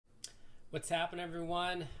What's happening,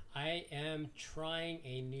 everyone? I am trying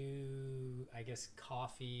a new,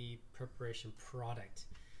 coffee preparation product.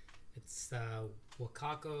 It's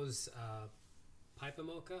Wacaco's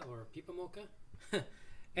Pipamoka or Pipamoka.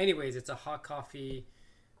 Anyways, it's a hot coffee,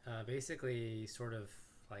 basically sort of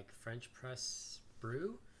like French press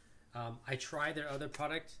brew. I tried their other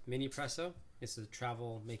product, Mini Presso. It's a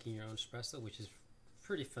travel making your own espresso, which is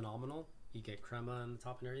pretty phenomenal. You get crema on the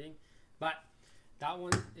top and everything. But that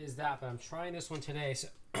one is that, but I'm trying this one today. So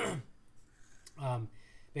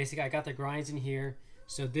basically I got the grinds in here.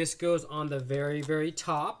 So this goes on the very, very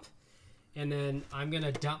top. And then I'm going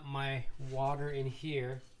to dump my water in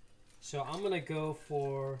here. So I'm going to go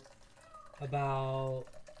for about,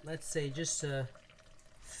 let's say just a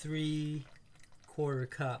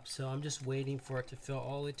 3/4 cup. So I'm just waiting for it to fill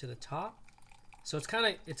all the way to the top. So it's kind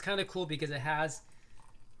of cool because it has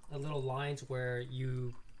a little lines where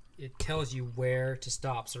it tells you where to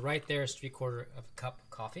stop. So right there is 3/4 of a cup of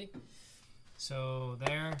coffee. So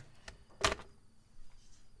there,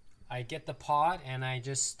 I get the pod and I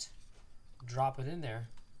just drop it in there.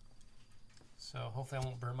 So hopefully I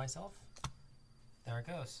won't burn myself. There it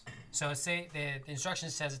goes. So say the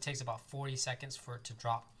instruction says it takes about 40 seconds for it to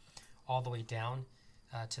drop all the way down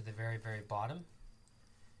to the very, very bottom.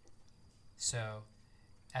 So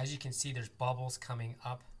as you can see, there's bubbles coming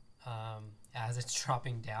up as it's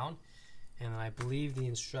dropping down, and I believe the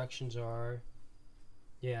instructions are,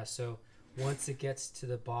 yeah, so once it gets to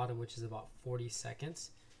the bottom, which is about 40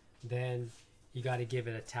 seconds, then you got to give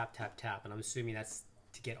it a tap tap tap, and I'm assuming that's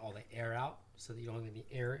to get all the air out so that you don't have any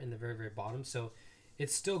air in the very, very bottom. So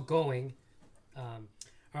it's still going. All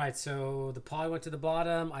right, so the pod went to the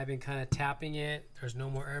bottom. I've been kind of tapping it. There's no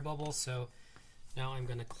more air bubbles, so now I'm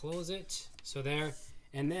going to close it. So there.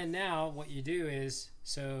 And then now what you do is,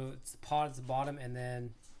 so it's the pod at the bottom, and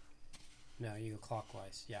then, no, you go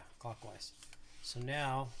clockwise. Yeah, clockwise. So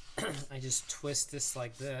now I just twist this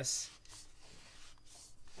like this,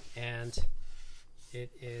 and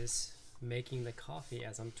it is making the coffee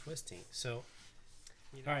as I'm twisting. So,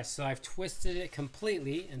 all right, so I've twisted it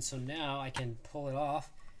completely, and so now I can pull it off,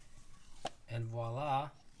 and voila,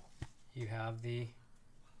 you have the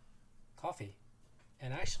coffee.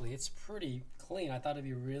 And actually, it's pretty clean. I thought it'd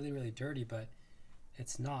be really, really dirty, but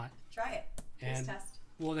it's not. Try it. Please test.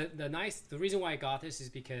 Well, the reason why I got this is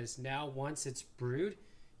because now once it's brewed,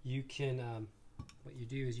 you can, what you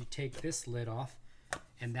do is you take this lid off,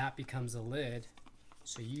 and that becomes a lid.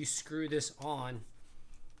 So you screw this on,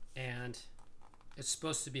 and it's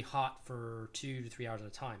supposed to be hot for 2 to 3 hours at a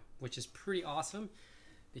time, which is pretty awesome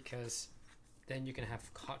because then you can have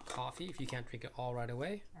hot coffee if you can't drink it all right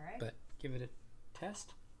away. All right. But give it a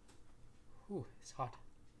test. Ooh, it's hot.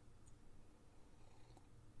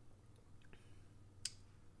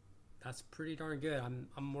 That's pretty darn good. I'm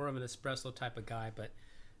more of an espresso type of guy, but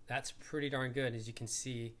that's pretty darn good. As you can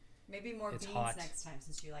see, maybe more beans hot next time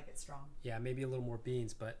since you like it strong. Yeah, maybe a little more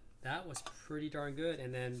beans, but that was pretty darn good.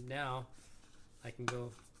 And then now I can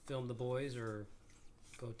go film the boys or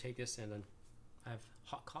go take this, and then I have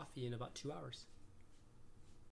hot coffee in about 2 hours.